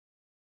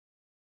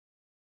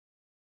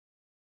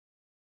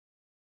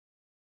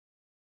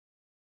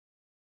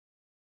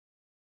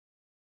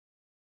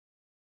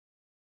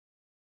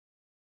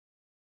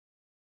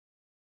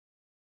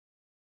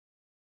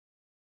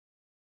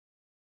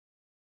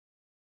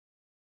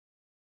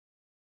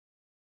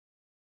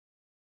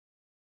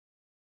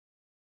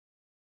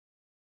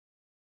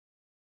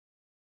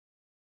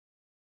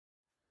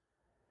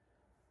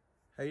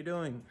How you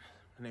doing?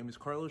 My name is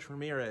Carlos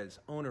Ramirez,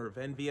 owner of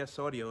NVS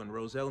Audio in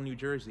Roselle, New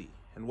Jersey,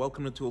 and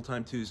welcome to Tool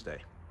Time Tuesday.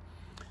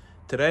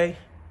 Today,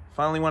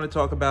 finally want to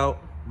talk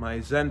about my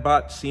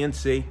zenbot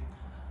CNC.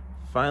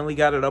 Finally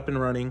got it up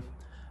and running.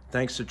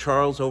 Thanks to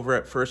Charles over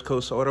at First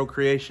Coast Auto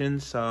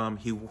Creations.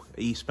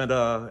 He spent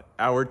an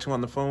hour or two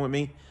on the phone with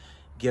me,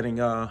 getting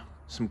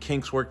some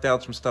kinks worked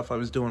out, some stuff I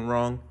was doing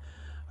wrong.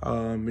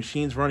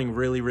 Machine's running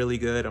really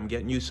good. I'm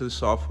getting used to the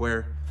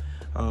software.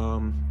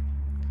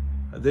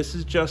 This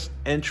is just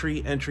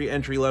entry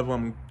level.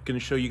 I'm going to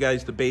show you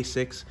guys the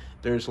basics.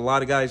 There's a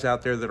lot of guys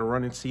out there that are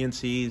running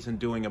CNCs and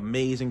doing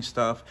amazing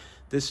stuff.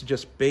 This is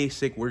just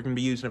basic. We're going to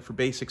be using it for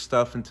basic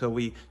stuff until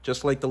we,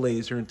 just like the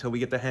laser, until we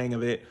get the hang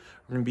of it.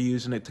 We're going to be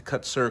using it to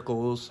cut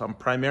circles. I'm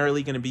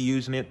primarily going to be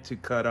using it to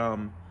cut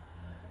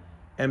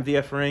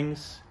MDF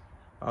rings,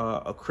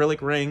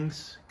 acrylic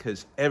rings,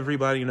 because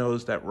everybody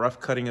knows that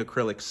rough cutting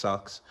acrylic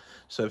sucks.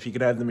 So if you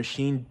could have the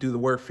machine do the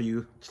work for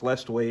you, it's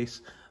less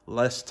waste,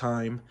 less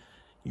time.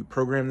 You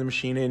program the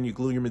machine in, you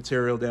glue your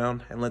material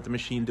down, and let the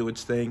machine do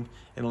its thing,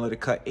 and let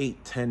it cut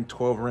 8, 10,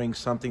 12 rings,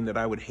 something that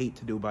I would hate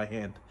to do by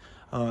hand.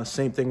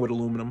 Same thing with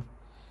aluminum.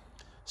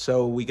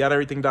 So we got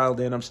everything dialed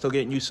in. I'm still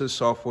getting used to the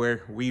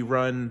software. We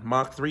run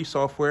Mach 3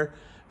 software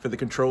for the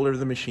controller of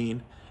the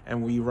machine,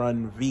 and we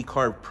run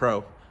Carve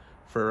Pro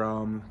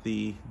for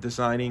the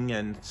designing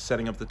and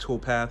setting up the tool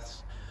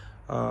paths.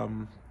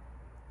 Learning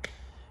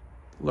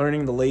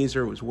the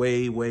laser was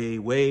way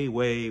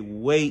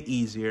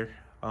easier.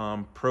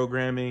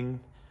 Programming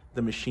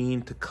the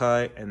machine to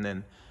cut, and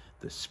then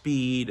the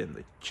speed and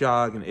the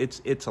jog, and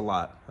it's a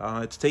lot.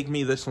 It's taken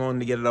me this long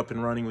to get it up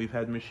and running. We've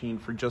had the machine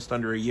for just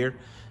under a year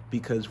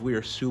because we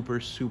are super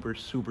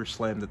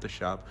slammed at the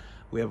shop.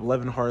 We have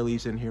 11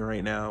 Harleys in here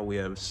right now. We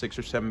have 6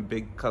 or 7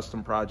 big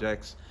custom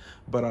projects,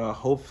 but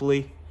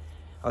hopefully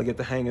I'll get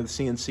the hang of the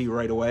CNC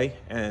right away,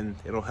 and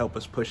it'll help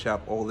us push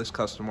out all this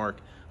custom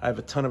work. I have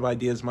a ton of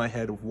ideas in my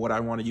head of what I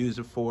want to use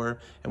it for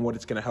and what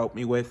it's going to help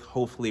me with.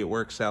 Hopefully it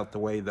works out the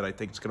way that I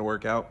think it's going to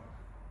work out.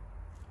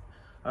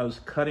 I was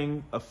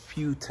cutting a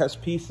few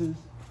test pieces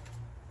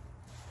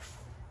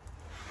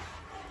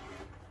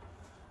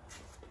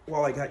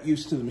while I got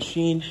used to the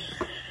machine.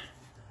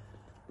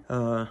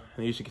 And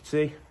as you can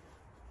see,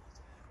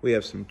 we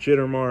have some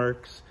jitter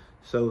marks.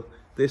 So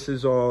this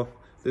is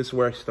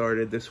where I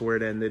started, this is where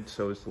it ended,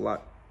 so it's a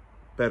lot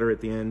better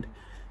at the end.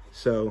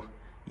 So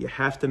you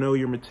have to know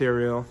your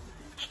material.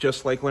 It's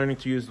just like learning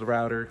to use the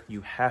router.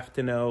 You have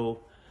to know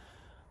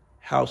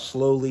how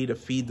slowly to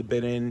feed the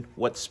bit in,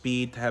 what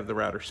speed to have the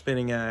router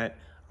spinning at.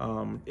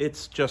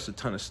 It's just a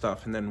ton of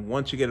stuff. And then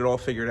once you get it all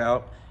figured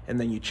out, and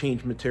then you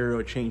change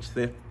material, change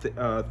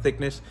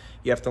thickness,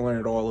 you have to learn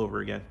it all over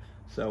again.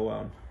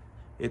 So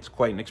it's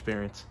quite an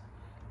experience.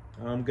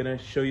 I'm gonna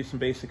show you some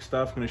basic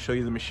stuff. I'm gonna show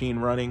you the machine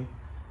running,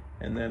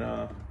 and then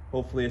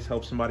hopefully this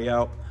helps somebody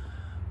out.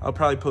 I'll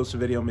probably post a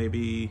video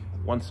maybe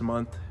once a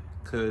month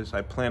because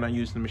I plan on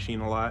using the machine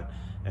a lot,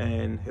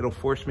 and it'll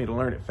force me to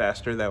learn it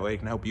faster. That way I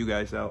can help you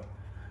guys out.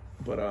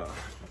 But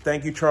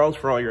thank you, Charles,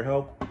 for all your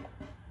help.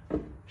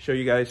 Show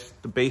you guys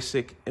the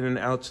basic in and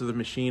outs of the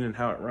machine and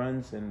how it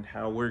runs and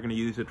how we're going to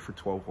use it for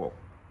 12 volt.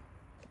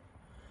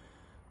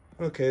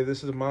 Okay,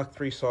 this is a Mach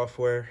 3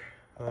 software.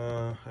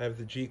 I have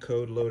the G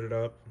code loaded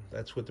up.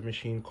 That's what the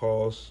machine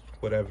calls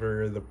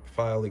whatever the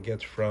file it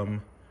gets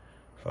from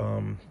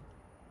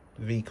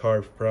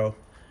Carve Pro.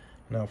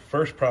 Now,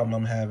 first problem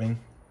I'm having,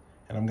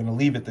 and I'm going to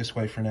leave it this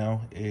way for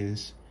now,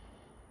 is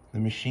the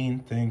machine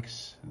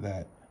thinks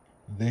that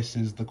this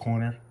is the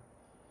corner,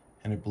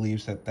 and it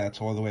believes that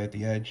that's all the way at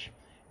the edge,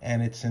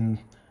 and it's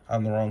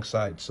on the wrong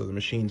side. So the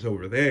machine's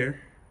over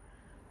there,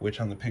 which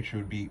on the picture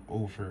would be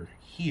over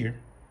here,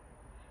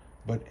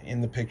 but in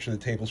the picture the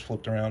table's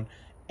flipped around,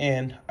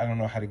 and I don't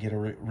know how to get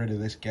rid of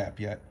this gap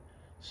yet.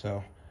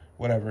 So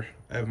whatever,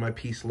 I have my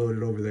piece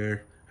loaded over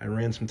there. I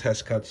ran some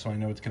test cuts so I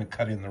know it's going to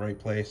cut in the right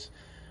place.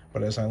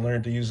 But as I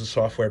learn to use the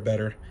software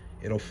better,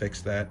 it'll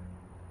fix that.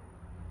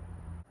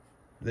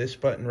 This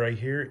button right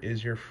here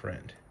is your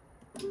friend.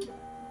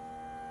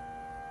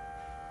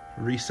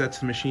 Resets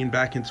the machine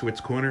back into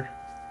its corner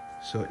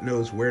so it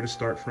knows where to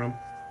start from,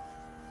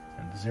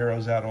 and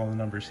zeroes out all the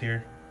numbers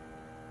here.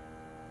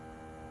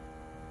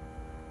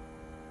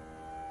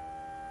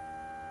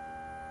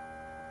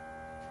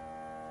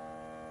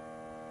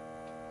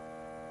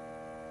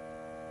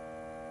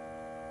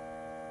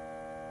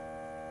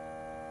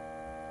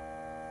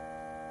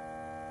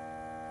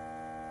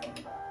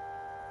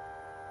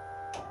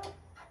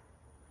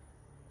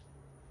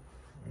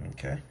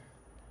 Okay,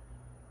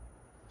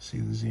 see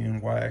the Z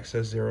and Y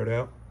axis zeroed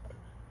out.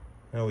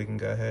 Now we can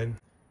go ahead,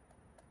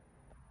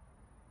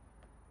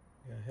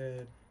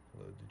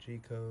 load the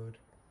G code.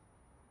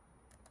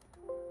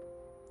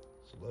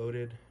 It's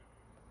loaded.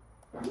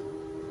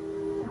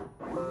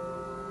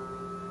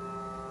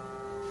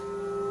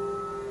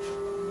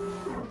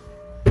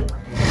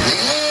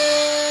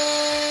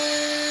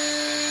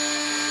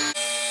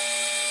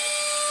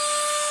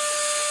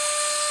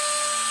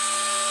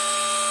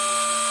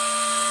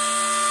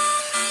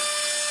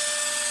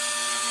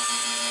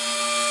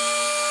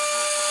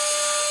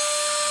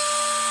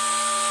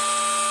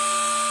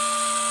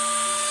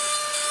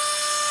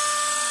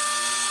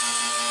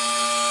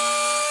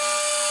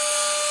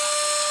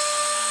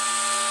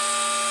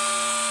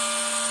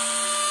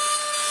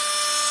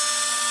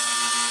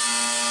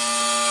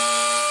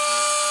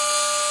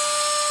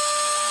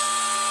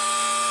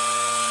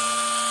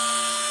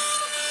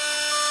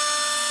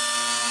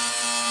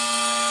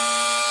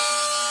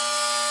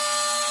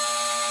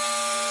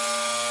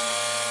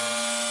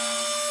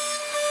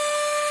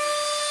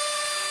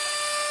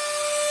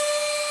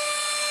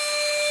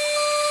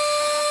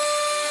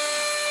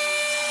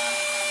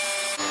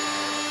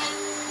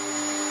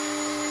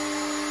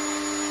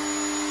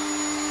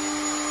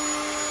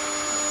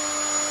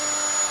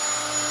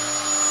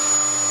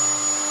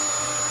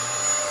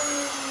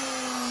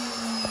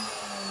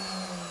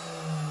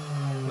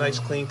 Nice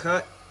clean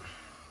cut.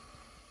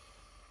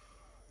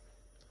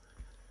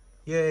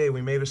 Yay,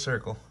 we made a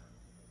circle.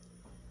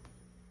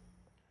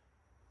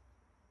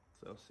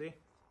 So see,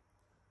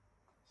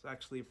 it's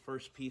actually the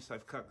first piece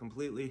I've cut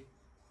completely.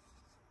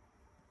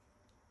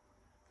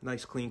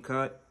 Nice clean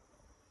cut.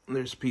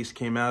 There's a piece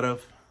came out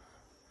of.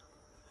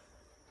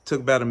 Took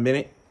about a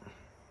minute.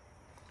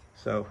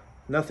 So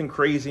nothing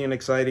crazy and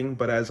exciting,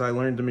 but as I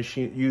learned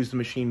to use the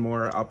machine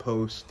more, I'll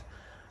post.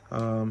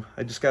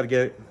 I just got to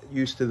get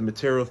used to the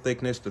material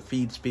thickness, the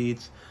feed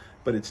speeds,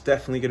 but it's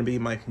definitely going to be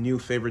my new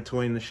favorite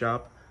toy in the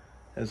shop,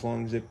 as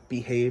long as it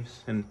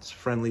behaves and it's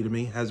friendly to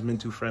me. It hasn't been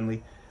too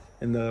friendly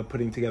in the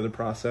putting together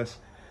process.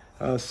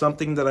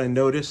 Something that I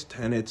noticed,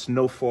 and it's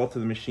no fault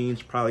of the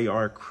machines, probably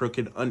our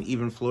crooked,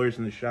 uneven floors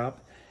in the shop,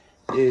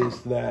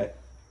 is that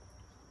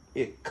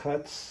it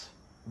cuts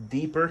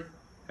deeper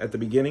at the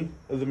beginning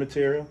of the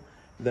material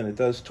than it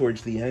does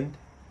towards the end.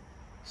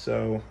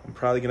 So I'm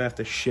probably gonna have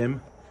to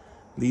shim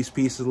these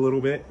pieces a little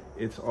bit.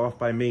 It's off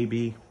by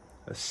maybe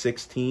a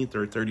 1/16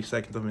 or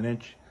 32nd of an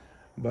inch,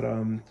 but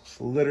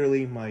it's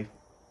literally my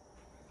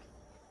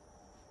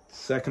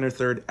second or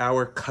third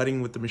hour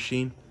cutting with the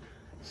machine.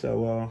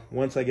 So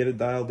once I get it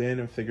dialed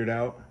in and figured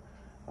out,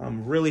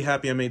 I'm really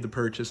happy I made the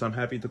purchase. I'm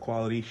happy with the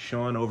quality.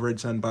 Sean over at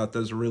Zenbot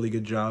does a really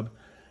good job,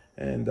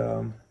 and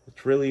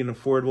it's really an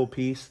affordable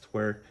piece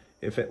where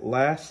if it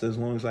lasts, as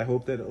long as I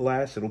hope that it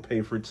lasts, it'll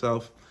pay for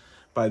itself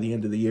by the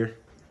end of the year.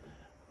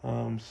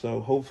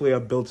 So hopefully I'll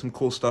build some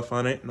cool stuff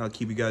on it, and I'll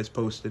keep you guys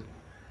posted.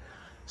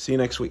 See you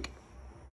next week.